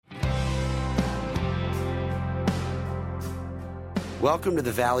Welcome to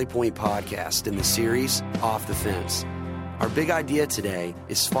the Valley Point Podcast in the series, Off the Fence. Our big idea today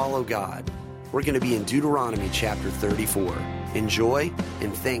is follow God. We're going to be in Deuteronomy chapter 34. Enjoy,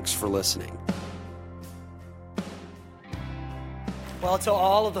 and thanks for listening. Well, to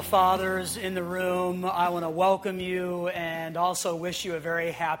all of the fathers in the room, I want to welcome you and also wish you a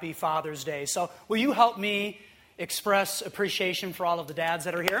very happy Father's Day. So will you help me express appreciation for all of the dads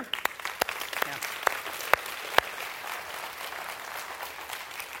that are here? Yeah.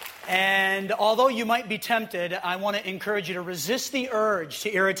 And although you might be tempted, I want to encourage you to resist the urge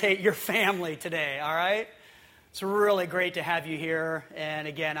to irritate your family today, all right? It's really great to have you here. And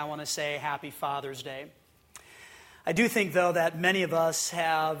again, I want to say happy Father's Day. I do think, though, that many of us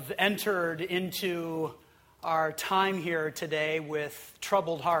have entered into our time here today with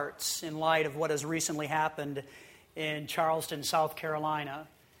troubled hearts in light of what has recently happened in Charleston, South Carolina,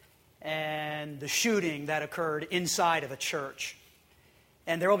 and the shooting that occurred inside of a church.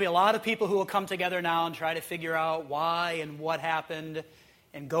 And there will be a lot of people who will come together now and try to figure out why and what happened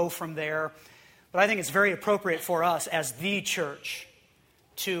and go from there. But I think it's very appropriate for us as the church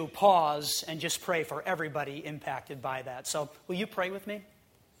to pause and just pray for everybody impacted by that. So will you pray with me?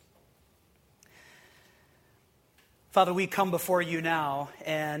 Father, we come before you now,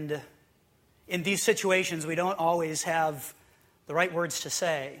 and in these situations we don't always have the right words to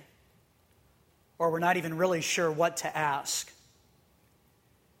say, or we're not even really sure what to ask.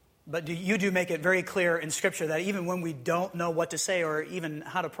 But you do make it very clear in Scripture that even when we don't know what to say or even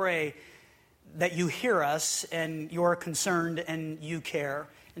how to pray, that you hear us and you're concerned and you care.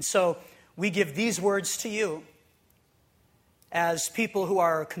 And so we give these words to you as people who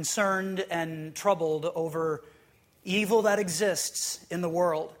are concerned and troubled over evil that exists in the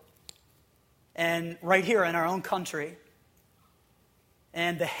world and right here in our own country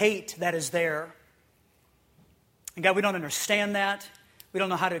and the hate that is there. And God, we don't understand that. We don't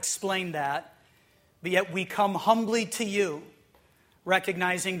know how to explain that. But yet we come humbly to you,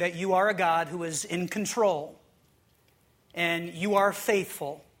 recognizing that you are a God who is in control and you are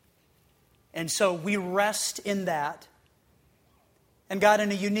faithful. And so we rest in that. And God,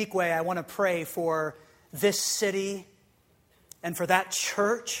 in a unique way, I want to pray for this city and for that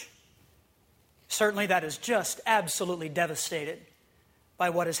church, certainly that is just absolutely devastated by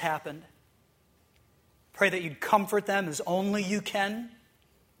what has happened. Pray that you'd comfort them as only you can,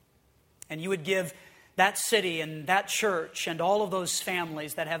 and you would give that city and that church and all of those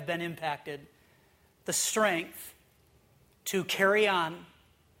families that have been impacted the strength to carry on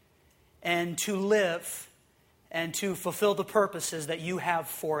and to live and to fulfill the purposes that you have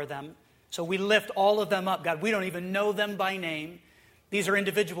for them. So we lift all of them up, God. We don't even know them by name. These are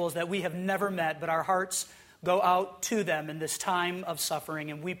individuals that we have never met, but our hearts go out to them in this time of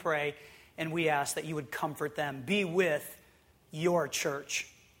suffering, and we pray and we ask that you would comfort them. Be with your church.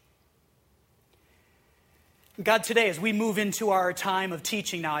 God, today as we move into our time of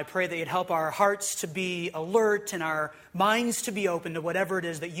teaching now, I pray that you'd help our hearts to be alert and our minds to be open to whatever it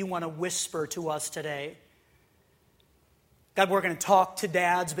is that you want to whisper to us today. God, we're going to talk to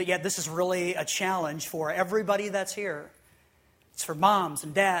dads, but yet this is really a challenge for everybody that's here. It's for moms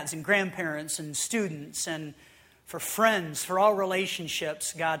and dads and grandparents and students and for friends, for all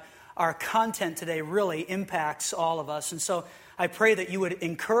relationships. God, our content today really impacts all of us. And so I pray that you would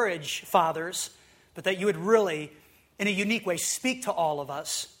encourage fathers, but that you would really, in a unique way, speak to all of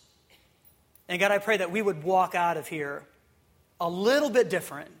us. And God, I pray that we would walk out of here a little bit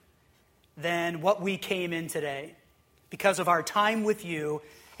different than what we came in today because of our time with you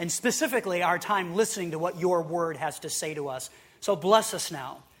and specifically our time listening to what your word has to say to us. So bless us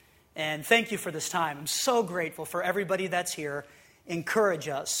now. And thank you for this time. I'm so grateful for everybody that's here. Encourage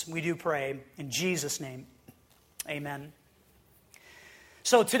us, we do pray. In Jesus' name, amen.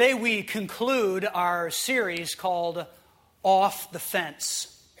 So today we conclude our series called Off the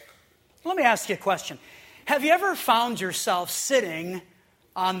Fence. Let me ask you a question. Have you ever found yourself sitting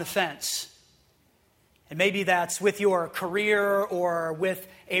on the fence? And maybe that's with your career or with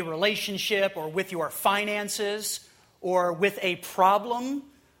a relationship or with your finances or with a problem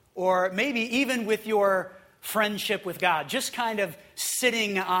or maybe even with your friendship with God, just kind of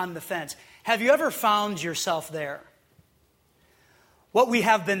sitting on the fence. Have you ever found yourself there? What we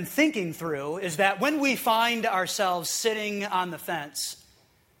have been thinking through is that when we find ourselves sitting on the fence,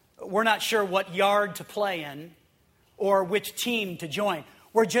 we're not sure what yard to play in or which team to join.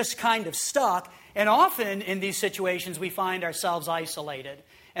 We're just kind of stuck. And often in these situations, we find ourselves isolated.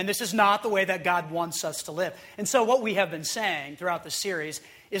 And this is not the way that God wants us to live. And so what we have been saying throughout the series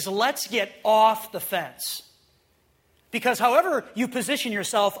is let's get off the fence. Because however you position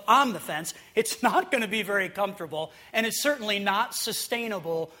yourself on the fence, it's not going to be very comfortable, and it's certainly not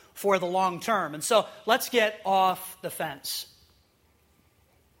sustainable for the long term. And so let's get off the fence.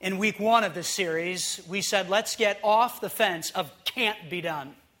 In week 1 of this series, we said let's get off the fence of can't be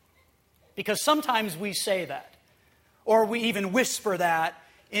done. Because sometimes we say that, or we even whisper that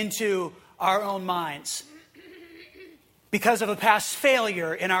into our own minds. Because of a past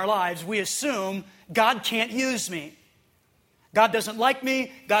failure in our lives, we assume God can't use me. God doesn't like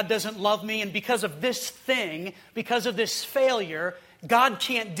me, God doesn't love me, and because of this thing, because of this failure, God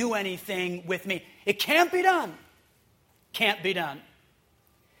can't do anything with me. It can't be done. Can't be done.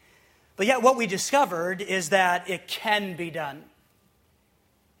 But yet what we discovered is that it can be done.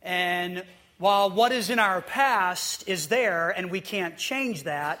 And while what is in our past is there and we can't change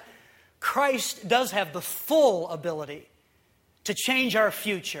that, Christ does have the full ability to change our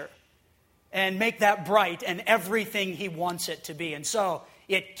future and make that bright and everything He wants it to be. And so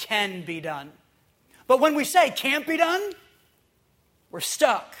it can be done. But when we say can't be done, we're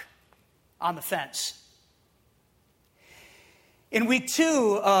stuck on the fence. In week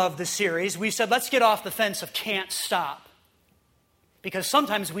 2 of the series, we said let's get off the fence of can't stop. Because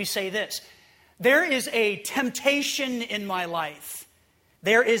sometimes we say this, there is a temptation in my life.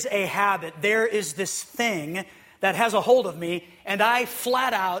 There is a habit. There is this thing that has a hold of me, and I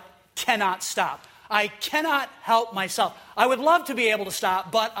flat out cannot stop. I cannot help myself. I would love to be able to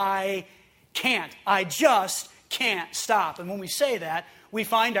stop, but I can't. I just can't stop. And when we say that, we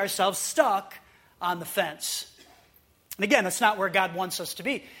find ourselves stuck on the fence. And again, that's not where God wants us to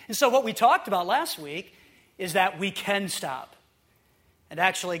be. And so what we talked about last week is that we can stop. And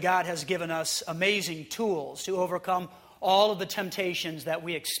actually, God has given us amazing tools to overcome all of the temptations that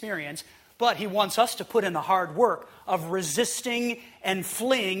we experience. But He wants us to put in the hard work of resisting and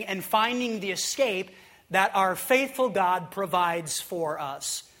fleeing and finding the escape that our faithful God provides for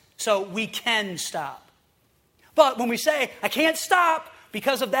us. So we can stop. But when we say, I can't stop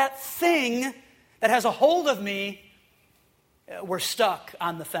because of that thing that has a hold of me, we're stuck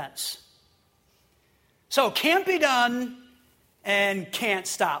on the fence. So can't be done and can't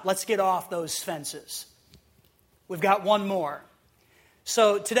stop. Let's get off those fences. We've got one more.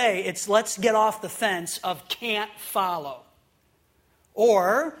 So today, it's let's get off the fence of can't follow.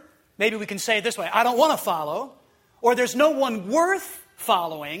 Or maybe we can say it this way, I don't want to follow, or there's no one worth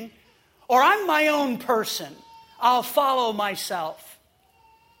following, or I'm my own person. I'll follow myself.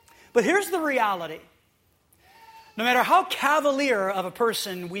 But here's the reality. No matter how cavalier of a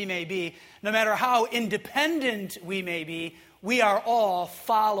person we may be, no matter how independent we may be, we are all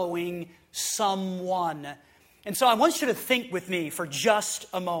following someone. And so I want you to think with me for just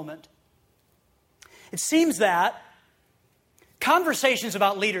a moment. It seems that conversations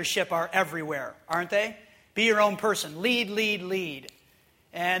about leadership are everywhere, aren't they? Be your own person. Lead, lead, lead.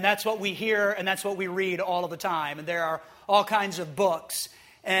 And that's what we hear and that's what we read all of the time. And there are all kinds of books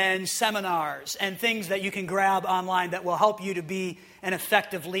and seminars and things that you can grab online that will help you to be an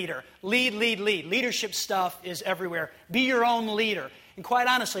effective leader. Lead, lead, lead. Leadership stuff is everywhere. Be your own leader. And quite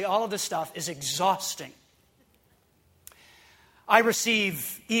honestly, all of this stuff is exhausting. I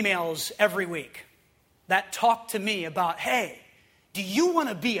receive emails every week that talk to me about, hey, do you want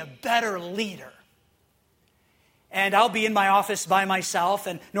to be a better leader? And I'll be in my office by myself,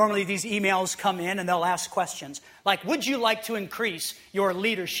 and normally these emails come in and they'll ask questions like, would you like to increase your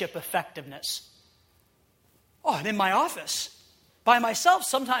leadership effectiveness? Oh, and in my office, by myself,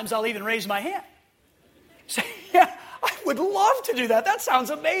 sometimes I'll even raise my hand. Say, yeah, I would love to do that. That sounds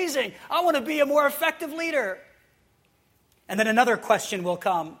amazing. I want to be a more effective leader. And then another question will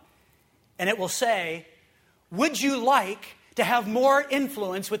come, and it will say, would you like to have more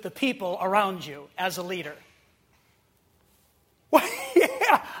influence with the people around you as a leader? Well,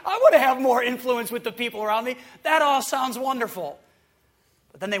 yeah, I want to have more influence with the people around me. That all sounds wonderful.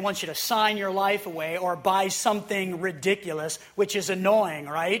 But then they want you to sign your life away or buy something ridiculous, which is annoying,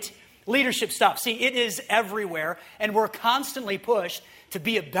 right? Leadership stuff. See, it is everywhere, and we're constantly pushed to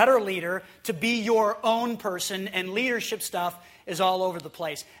be a better leader, to be your own person, and leadership stuff is all over the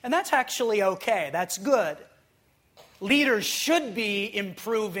place. And that's actually okay. That's good. Leaders should be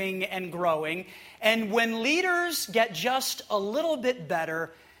improving and growing, and when leaders get just a little bit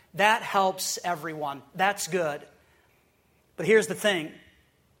better, that helps everyone. That's good. But here's the thing.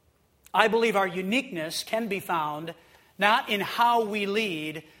 I believe our uniqueness can be found not in how we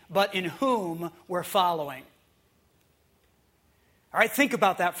lead, but in whom we're following. All right, think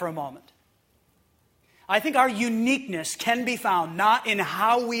about that for a moment. I think our uniqueness can be found not in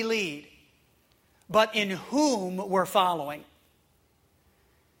how we lead, but in whom we're following.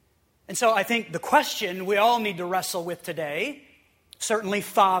 And so I think the question we all need to wrestle with today, certainly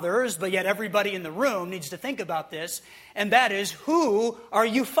fathers, but yet everybody in the room needs to think about this, and that is, who are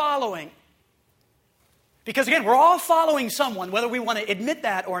you following? Because again, we're all following someone, whether we want to admit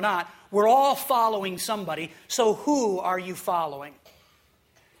that or not, we're all following somebody. So who are you following?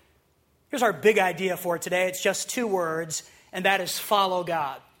 Here's our big idea for today. It's just 2 words, and that is follow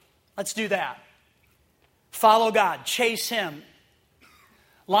God. Let's do that. Follow God. Chase Him.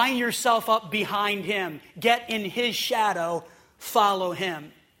 Line yourself up behind Him. Get in His shadow. Follow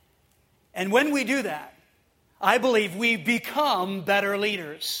Him. And when we do that, I believe we become better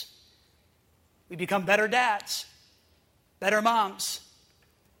leaders. We become better dads, better moms,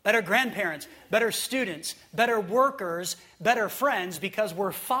 better grandparents, better students, better workers, better friends, because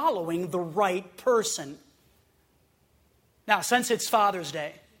we're following the right person. Now, since it's Father's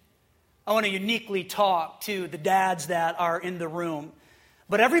Day, I want to uniquely talk to the dads that are in the room.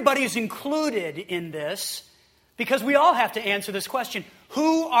 But everybody is included in this because we all have to answer this question.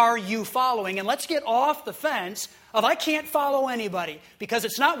 Who are you following? And let's get off the fence of I can't follow anybody because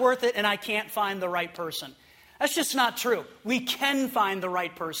it's not worth it and I can't find the right person. That's just not true. We can find the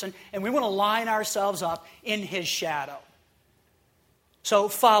right person, and we want to line ourselves up in His shadow. So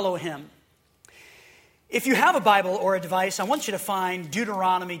follow Him. If you have a Bible or a device, I want you to find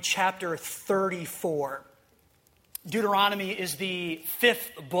Deuteronomy chapter 34. Deuteronomy is the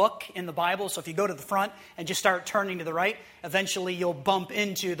 5th book in the Bible, so if you go to the front and just start turning to the right, eventually you'll bump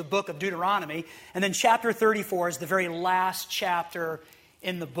into the book of Deuteronomy. And then chapter 34 is the very last chapter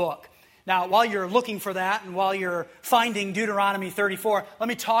in the book. Now, while you're looking for that and while you're finding Deuteronomy 34, let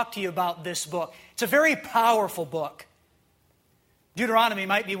me talk to you about this book. It's a very powerful book. Deuteronomy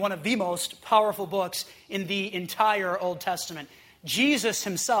might be one of the most powerful books in the entire Old Testament. Jesus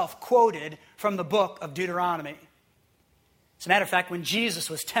Himself quoted from the book of Deuteronomy. As a matter of fact, when Jesus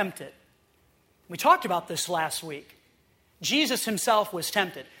was tempted, we talked about this last week. Jesus Himself was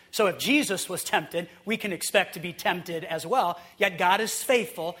tempted. So if Jesus was tempted, we can expect to be tempted as well. Yet God is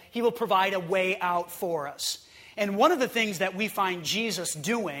faithful. He will provide a way out for us. And one of the things that we find Jesus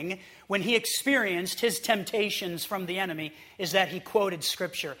doing when He experienced His temptations from the enemy is that He quoted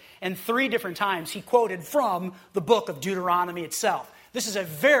Scripture. And 3 different times He quoted from the book of Deuteronomy itself. This is a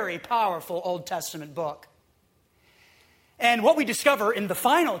very powerful Old Testament book. And what we discover in the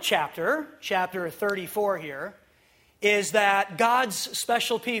final chapter, chapter 34 here, is that God's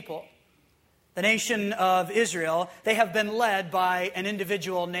special people, the nation of Israel, they have been led by an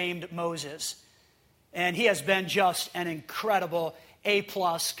individual named Moses. And he has been just an incredible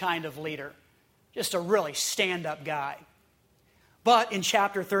A-plus kind of leader. Just a really stand-up guy. But in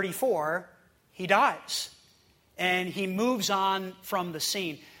chapter 34, he dies. And he moves on from the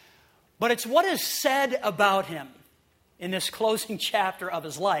scene. But it's what is said about him in this closing chapter of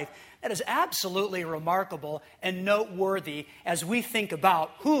his life that is absolutely remarkable and noteworthy as we think about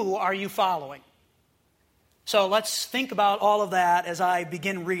who are you following. So let's think about all of that as I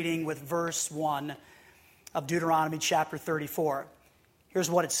begin reading with verse 1 of Deuteronomy chapter 34. Here's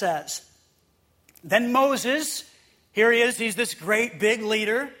what it says. Then Moses, here he is, he's this great big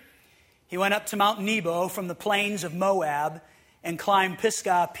leader. He went up to Mount Nebo from the plains of Moab and climbed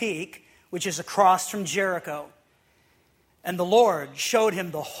Pisgah Peak, which is across from Jericho. And the Lord showed him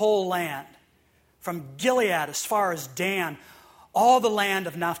the whole land, from Gilead as far as Dan, all the land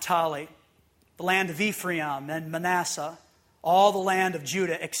of Naphtali, the land of Ephraim and Manasseh, all the land of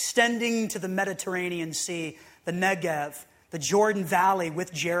Judah, extending to the Mediterranean Sea, the Negev, the Jordan Valley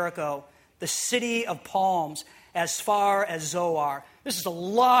with Jericho, the city of palms, as far as Zoar. This is a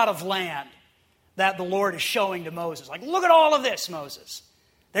lot of land that the Lord is showing to Moses. Like, look at all of this, Moses.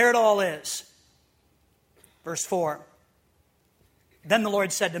 There it all is. Verse 4. Then the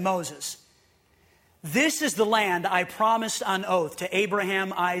Lord said to Moses, "This is the land I promised on oath to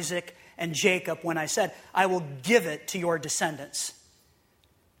Abraham, Isaac, and Jacob when I said, I will give it to your descendants.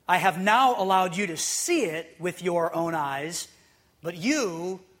 I have now allowed you to see it with your own eyes, but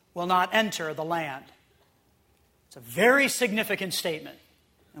you will not enter the land." It's a very significant statement,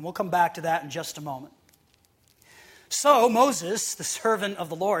 and we'll come back to that in just a moment. So Moses, the servant of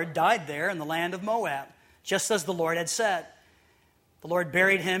the Lord, died there in the land of Moab, just as the Lord had said. The Lord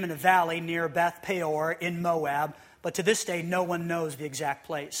buried him in a valley near Beth Peor in Moab, but to this day no one knows the exact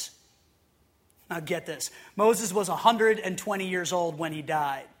place. Now get this. Moses was 120 years old when he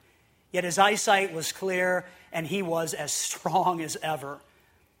died, yet his eyesight was clear and he was as strong as ever.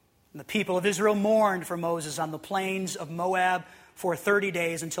 And the people of Israel mourned for Moses on the plains of Moab for 30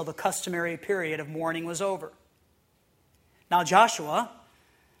 days until the customary period of mourning was over. Now Joshua,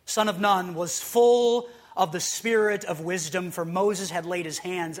 son of Nun, was full of the spirit of wisdom, for Moses had laid his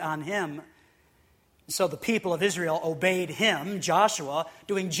hands on him. So the people of Israel obeyed him, Joshua,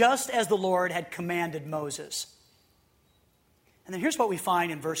 doing just as the Lord had commanded Moses. And then here's what we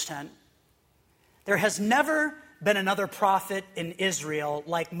find in verse 10. There has never been another prophet in Israel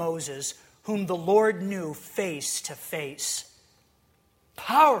like Moses, whom the Lord knew face to face.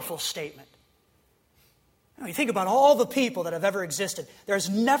 Powerful statement. When you think about all the people that have ever existed, there's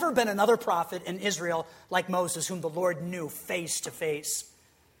never been another prophet in Israel like Moses, whom the Lord knew face to face.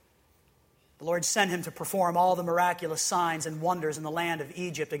 The Lord sent him to perform all the miraculous signs and wonders in the land of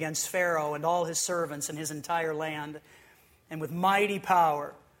Egypt against Pharaoh and all his servants and his entire land. And with mighty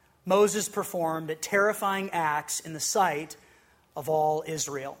power, Moses performed terrifying acts in the sight of all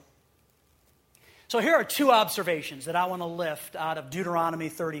Israel. So here are two observations that I want to lift out of Deuteronomy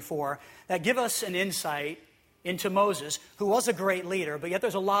 34 that give us an insight into Moses, who was a great leader, but yet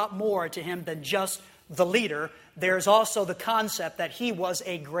there's a lot more to him than just the leader. There's also the concept that he was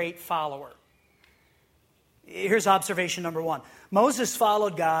a great follower. Here's observation number one. Moses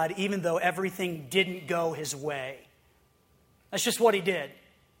followed God even though everything didn't go his way. That's just what he did.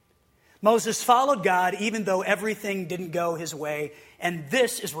 Moses followed God even though everything didn't go his way, and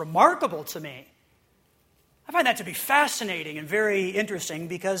this is remarkable to me. I find that to be fascinating and very interesting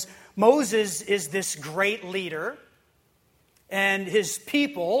because Moses is this great leader, and his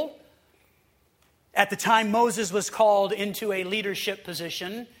people, at the time Moses was called into a leadership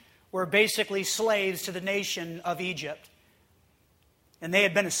position, were basically slaves to the nation of Egypt. And they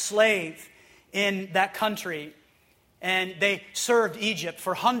had been a slave in that country, and they served Egypt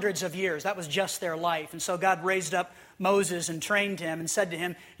for hundreds of years. That was just their life. And so God raised up Moses and trained him and said to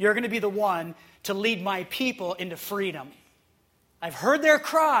him, "You're going to be the one to lead my people into freedom. I've heard their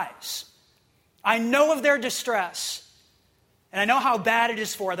cries. I know of their distress. And I know how bad it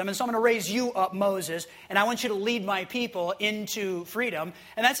is for them. And so I'm going to raise you up, Moses, and I want you to lead my people into freedom."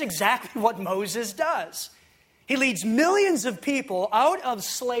 And that's exactly what Moses does. He leads millions of people out of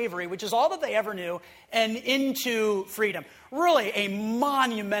slavery, which is all that they ever knew, and into freedom. Really a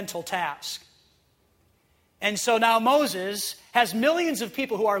monumental task. And so now Moses has millions of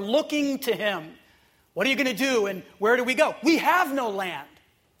people who are looking to him. What are you going to do, and where do we go? We have no land.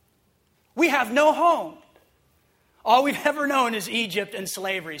 We have no home. All we've ever known is Egypt and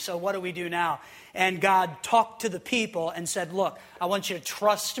slavery. So what do we do now? And God talked to the people and said, "Look, I want you to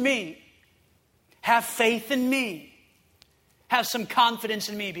trust me. Have faith in me. Have some confidence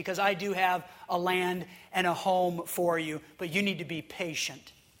in me, because I do have a land and a home for you. But you need to be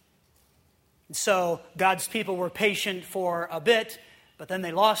patient." And so God's people were patient for a bit, but then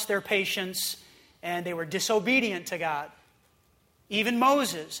they lost their patience and they were disobedient to God. Even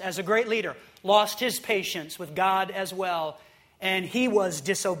Moses, as a great leader, lost his patience with God as well, and he was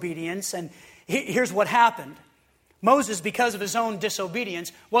disobedient. And here's what happened. Moses, because of his own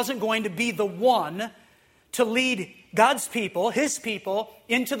disobedience, wasn't going to be the one to lead God's people, his people,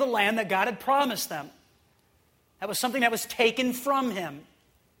 into the land that God had promised them. That was something that was taken from him.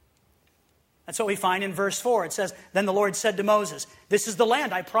 That's what we find in verse 4. It says, "Then the Lord said to Moses, 'This is the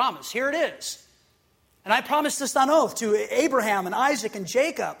land I promised. Here it is. And I promised this on oath to Abraham and Isaac and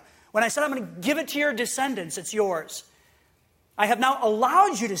Jacob. When I said I'm going to give it to your descendants, it's yours. I have now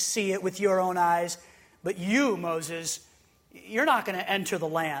allowed you to see it with your own eyes, but you, Moses, you're not going to enter the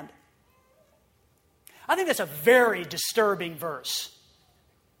land.'" I think that's a very disturbing verse.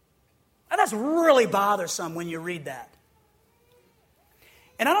 And that's really bothersome when you read that.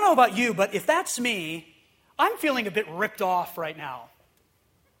 And I don't know about you, but if that's me, I'm feeling a bit ripped off right now.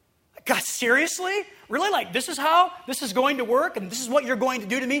 God, seriously? Really? Like, this is how this is going to work, and this is what you're going to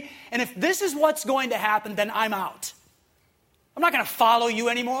do to me? And if this is what's going to happen, then I'm out. I'm not going to follow you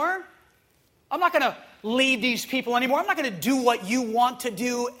anymore. I'm not going to lead these people anymore. I'm not going to do what you want to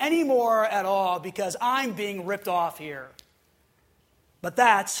do anymore at all, because I'm being ripped off here. But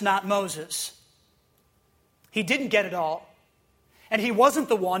that's not Moses. He didn't get it all. And he wasn't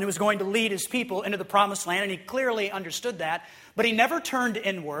the one who was going to lead his people into the promised land, and he clearly understood that. But he never turned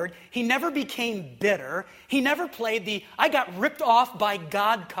inward. He never became bitter. He never played the "I got ripped off by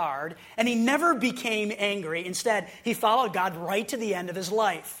God" card, and he never became angry. Instead, he followed God right to the end of his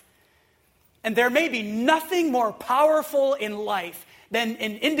life. And there may be nothing more powerful in life than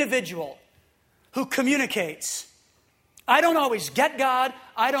an individual who communicates, "I don't always get God,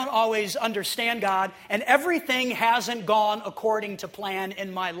 I don't always understand God, and everything hasn't gone according to plan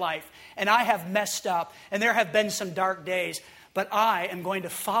in my life, and I have messed up, and there have been some dark days, but I am going to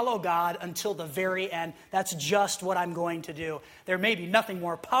follow God until the very end. That's just what I'm going to do." There may be nothing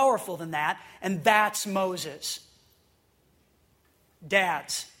more powerful than that, and that's Moses.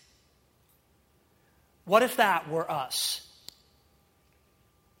 Dads, What if that were us?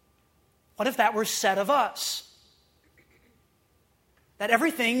 What if that were said of us? That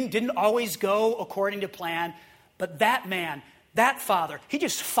everything didn't always go according to plan, but that man, that father, he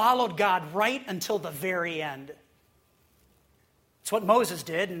just followed God right until the very end. It's what Moses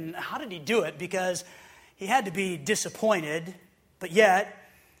did, and how did he do it? Because he had to be disappointed, but yet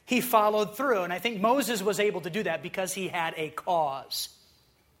he followed through. And I think Moses was able to do that because he had a cause.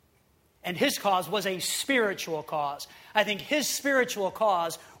 And his cause was a spiritual cause. I think his spiritual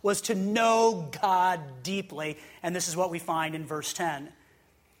cause was to know God deeply. And this is what we find in verse 10.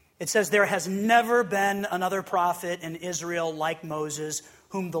 It says, there has never been another prophet in Israel like Moses,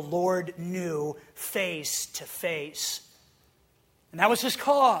 whom the Lord knew face to face. And that was his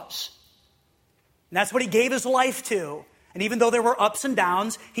cause. And that's what he gave his life to. And even though there were ups and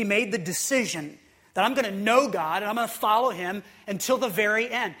downs, he made the decision that I'm going to know God and I'm going to follow him until the very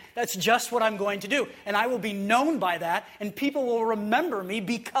end. That's just what I'm going to do. And I will be known by that, and people will remember me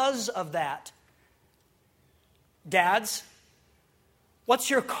because of that. Dads, what's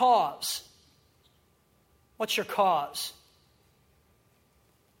your cause? What's your cause?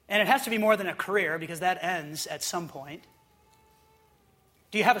 And it has to be more than a career, because that ends at some point.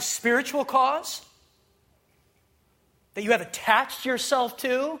 Do you have a spiritual cause that you have attached yourself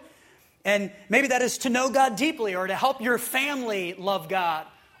to? And maybe that is to know God deeply, or to help your family love God,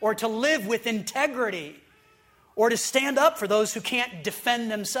 or to live with integrity, or to stand up for those who can't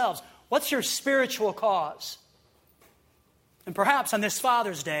defend themselves. What's your spiritual cause? And perhaps on this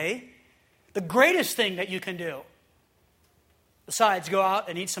Father's Day, the greatest thing that you can do, besides go out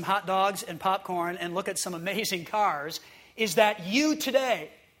and eat some hot dogs and popcorn and look at some amazing cars, is that you today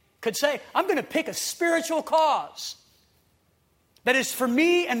could say, I'm going to pick a spiritual cause that is for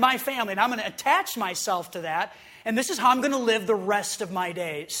me and my family, and I'm going to attach myself to that, and this is how I'm going to live the rest of my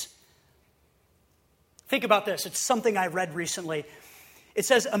days. Think about this. It's something I read recently. It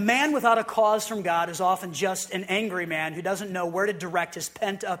says, a man without a cause from God is often just an angry man who doesn't know where to direct his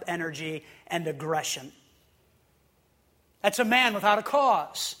pent-up energy and aggression. That's a man without a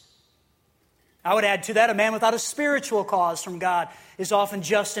cause. I would add to that, a man without a spiritual cause from God is often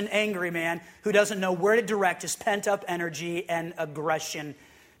just an angry man who doesn't know where to direct his pent-up energy and aggression.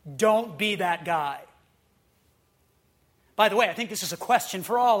 Don't be that guy. By the way, I think this is a question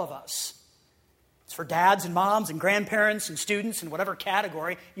for all of us. It's for dads and moms and grandparents and students and whatever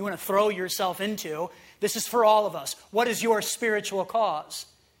category you want to throw yourself into. This is for all of us. What is your spiritual cause?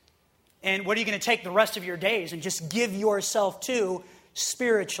 And what are you going to take the rest of your days and just give yourself to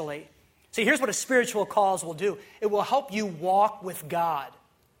spiritually? See, here's what a spiritual cause will do. It will help you walk with God.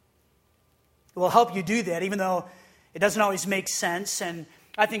 It will help you do that, even though it doesn't always make sense. And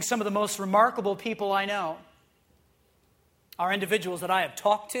I think some of the most remarkable people I know are individuals that I have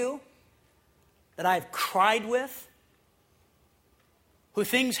talked to, that I have cried with, who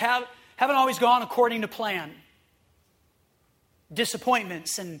things haven't always gone according to plan.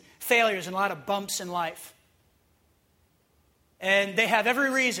 Disappointments and failures and a lot of bumps in life. And they have every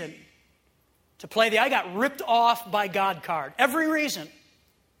reason to play the I got ripped off by God card. Every reason.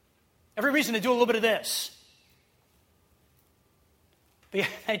 Every reason to do a little bit of this. But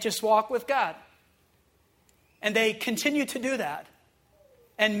they just walk with God. And they continue to do that.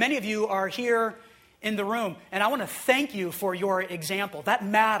 And many of you are here in the room. And I want to thank you for your example. That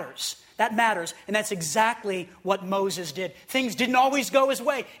matters. That matters. And that's exactly what Moses did. Things didn't always go his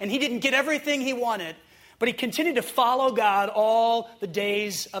way. And he didn't get everything he wanted. But he continued to follow God all the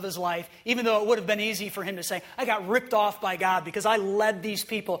days of his life, even though it would have been easy for him to say, I got ripped off by God because I led these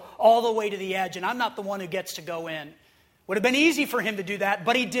people all the way to the edge, and I'm not the one who gets to go in. Would have been easy for him to do that,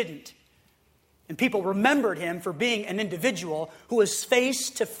 but he didn't. And people remembered him for being an individual who was face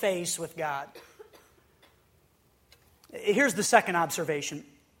to face with God. Here's the second observation,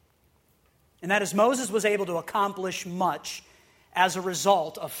 and that is Moses was able to accomplish much as a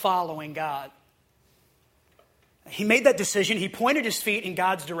result of following God. He made that decision. He pointed his feet in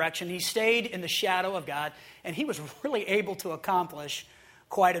God's direction. He stayed in the shadow of God, and he was really able to accomplish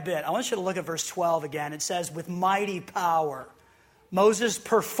quite a bit. I want you to look at verse 12 again. It says, with mighty power, Moses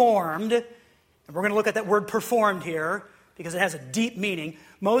performed, and we're going to look at that word performed here because it has a deep meaning.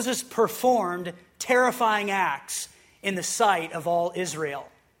 Moses performed terrifying acts in the sight of all Israel.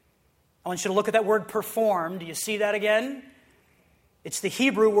 I want you to look at that word performed. Do you see that again? It's the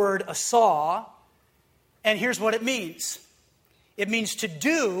Hebrew word asah. And here's what it means. It means to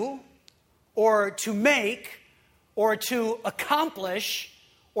do, or to make, or to accomplish,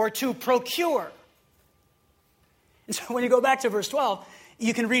 or to procure. And so when you go back to verse 12,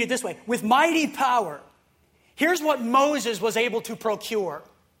 you can read it this way. With mighty power, here's what Moses was able to procure.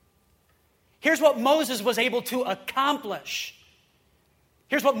 Here's what Moses was able to accomplish.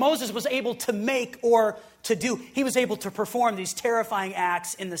 Here's what Moses was able to make or to do. He was able to perform these terrifying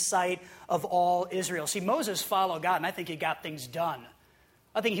acts in the sight of all Israel. See, Moses followed God, and I think he got things done.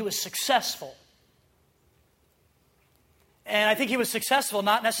 I think he was successful. And I think he was successful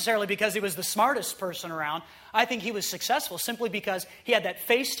not necessarily because he was the smartest person around. I think he was successful simply because he had that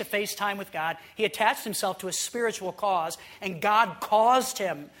face-to-face time with God. He attached himself to a spiritual cause, and God caused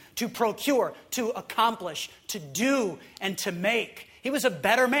him to procure, to accomplish, to do, and to make. He was a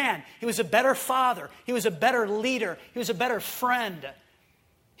better man. He was a better father. He was a better leader. He was a better friend.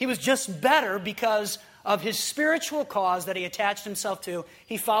 He was just better because of his spiritual cause that he attached himself to.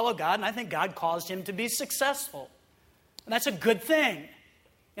 He followed God, and I think God caused him to be successful. And that's a good thing.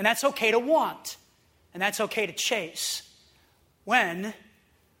 And that's okay to want. And that's okay to chase when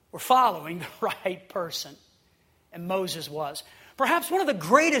we're following the right person. And Moses was. Perhaps one of the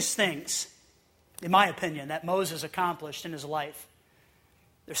greatest things, in my opinion, that Moses accomplished in his life.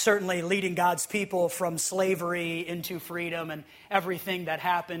 They're certainly leading God's people from slavery into freedom and everything that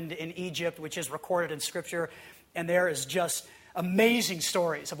happened in Egypt, which is recorded in Scripture. And there is just amazing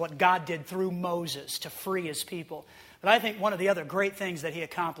stories of what God did through Moses to free his people. But I think one of the other great things that he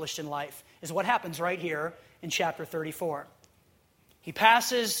accomplished in life is what happens right here in chapter 34. He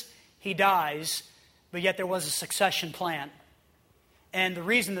passes, he dies, but yet there was a succession plan. And the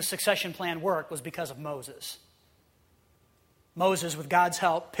reason the succession plan worked was because of Moses. Moses, with God's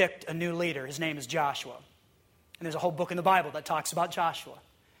help, picked a new leader. His name is Joshua. And there's a whole book in the Bible that talks about Joshua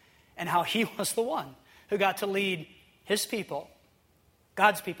and how he was the one who got to lead his people,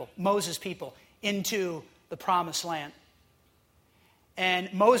 God's people, Moses' people, into the promised land.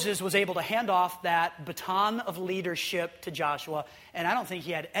 And Moses was able to hand off that baton of leadership to Joshua, and I don't think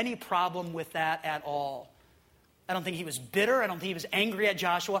he had any problem with that at all. I don't think he was bitter. I don't think he was angry at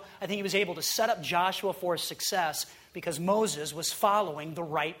Joshua. I think he was able to set up Joshua for success because Moses was following the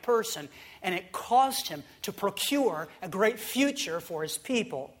right person, and it caused him to procure a great future for his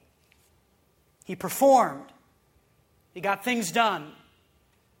people. He performed. He got things done.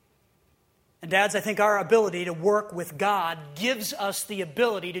 And dads, I think our ability to work with God gives us the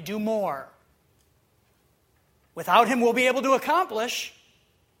ability to do more. Without him, we'll be able to accomplish.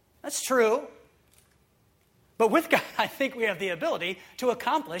 That's true. But with God, I think we have the ability to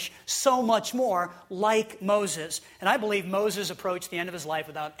accomplish so much more like Moses. And I believe Moses approached the end of his life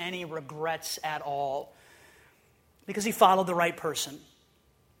without any regrets at all because he followed the right person.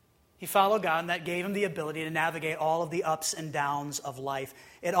 He followed God, and that gave him the ability to navigate all of the ups and downs of life.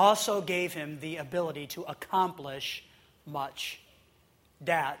 It also gave him the ability to accomplish much.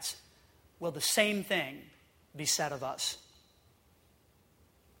 Dads, will the same thing be said of us?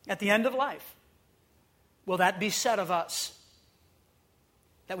 At the end of life, will that be said of us?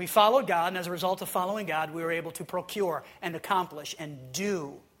 That we followed God, and as a result of following God, we were able to procure and accomplish and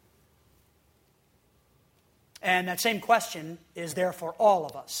do. And that same question is there for all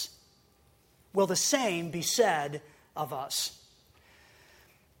of us. Will the same be said of us?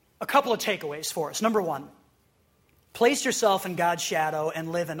 A couple of takeaways for us. Number one, place yourself in God's shadow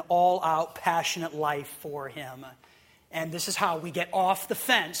and live an all-out, passionate life for him. And this is how we get off the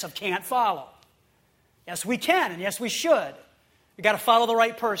fence of can't follow. Yes, we can, and yes, we should. We've got to follow the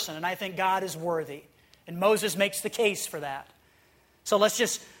right person, and I think God is worthy. And Moses makes the case for that. So let's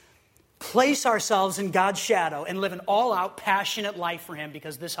just place ourselves in God's shadow and live an all-out, passionate life for him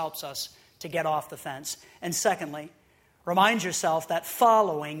because this helps us to get off the fence. And secondly, remind yourself that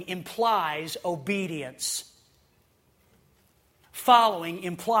following implies obedience. Following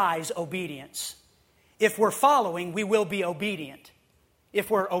implies obedience. If we're following, we will be obedient.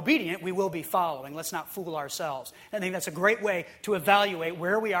 If we're obedient, we will be following. Let's not fool ourselves. I think that's a great way to evaluate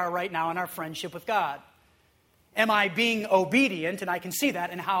where we are right now in our friendship with God. Am I being obedient? And I can see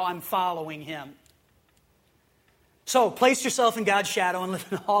that in how I'm following him. So place yourself in God's shadow and live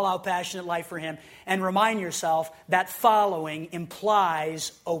an all-out, passionate life for him. And remind yourself that following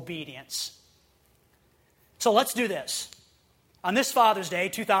implies obedience. So let's do this. On this Father's Day,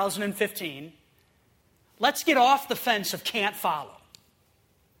 2015, let's get off the fence of can't follow.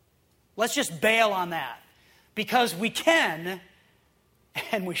 Let's just bail on that. Because we can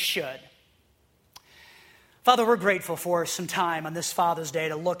and we should. Father, we're grateful for some time on this Father's Day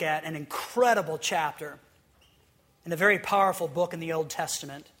to look at an incredible chapter in a very powerful book in the Old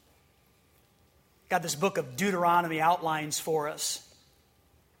Testament. God, this book of Deuteronomy outlines for us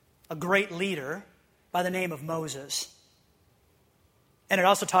a great leader by the name of Moses. And it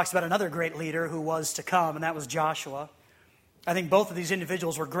also talks about another great leader who was to come, and that was Joshua. I think both of these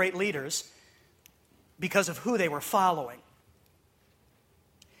individuals were great leaders because of who they were following.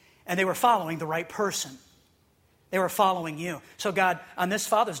 And they were following the right person. They were following you. So God, on this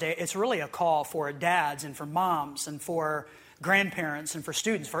Father's Day, it's really a call for dads and for moms and for grandparents and for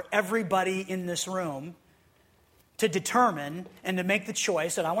students, for everybody in this room to determine and to make the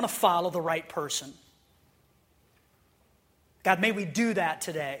choice that I want to follow the right person. God, may we do that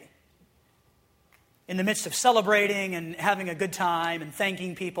today. In the midst of celebrating and having a good time and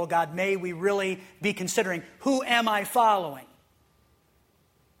thanking people, God, may we really be considering, who am I following?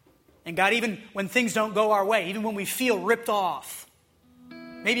 And God, even when things don't go our way, even when we feel ripped off,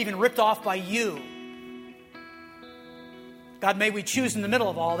 maybe even ripped off by you, God, may we choose in the middle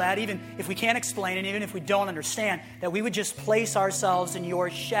of all that, even if we can't explain it, even if we don't understand, that we would just place ourselves in your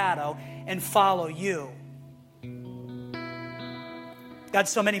shadow and follow you. God,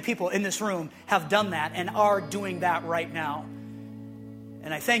 so many people in this room have done that and are doing that right now.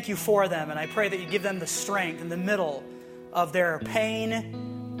 And I thank you for them, and I pray that you give them the strength in the middle of their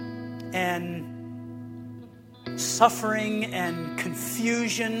pain and suffering and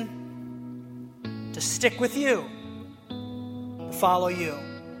confusion to stick with you, to follow you,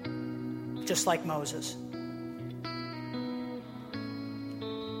 just like Moses.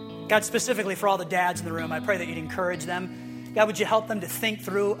 God, specifically for all the dads in the room, I pray that you'd encourage them. God, would you help them to think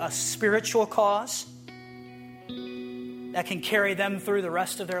through a spiritual cause that can carry them through the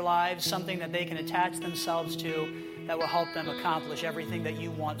rest of their lives, something that they can attach themselves to that will help them accomplish everything that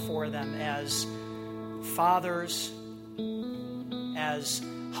you want for them as fathers, as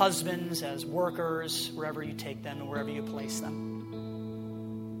husbands, as workers, wherever you take them and wherever you place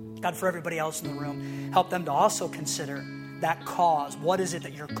them. God, for everybody else in the room, help them to also consider that cause. What is it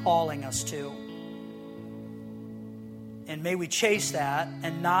that you're calling us to? And may we chase that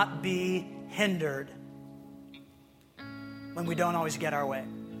and not be hindered when we don't always get our way.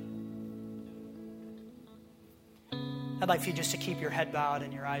 I'd like for you just to keep your head bowed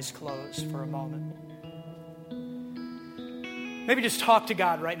and your eyes closed for a moment. Maybe just talk to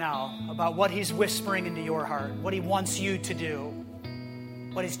God right now about what He's whispering into your heart, what He wants you to do,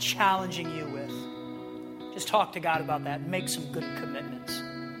 what He's challenging you with. Just talk to God about that. Make some good commitments.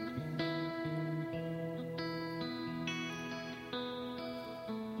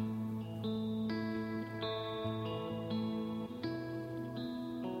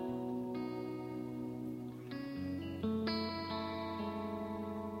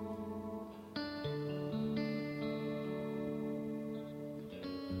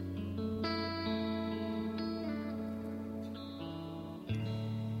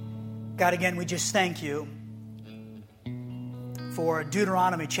 God, again, we just thank you for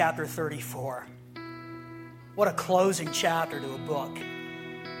Deuteronomy chapter 34. What a closing chapter to a book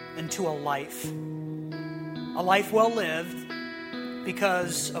and to a life. A life well lived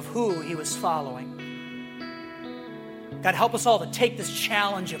because of who he was following. God, help us all to take this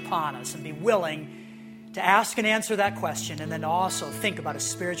challenge upon us and be willing to ask and answer that question, and then to also think about a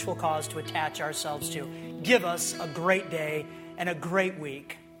spiritual cause to attach ourselves to. Give us a great day and a great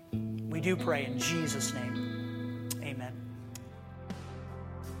week. We do pray in Jesus' name. Amen.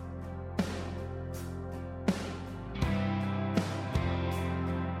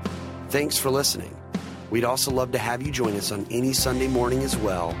 Thanks for listening. We'd also love to have you join us on any Sunday morning as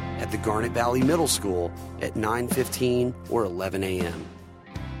well at the Garnet Valley Middle School at 9:15 or 11 a.m.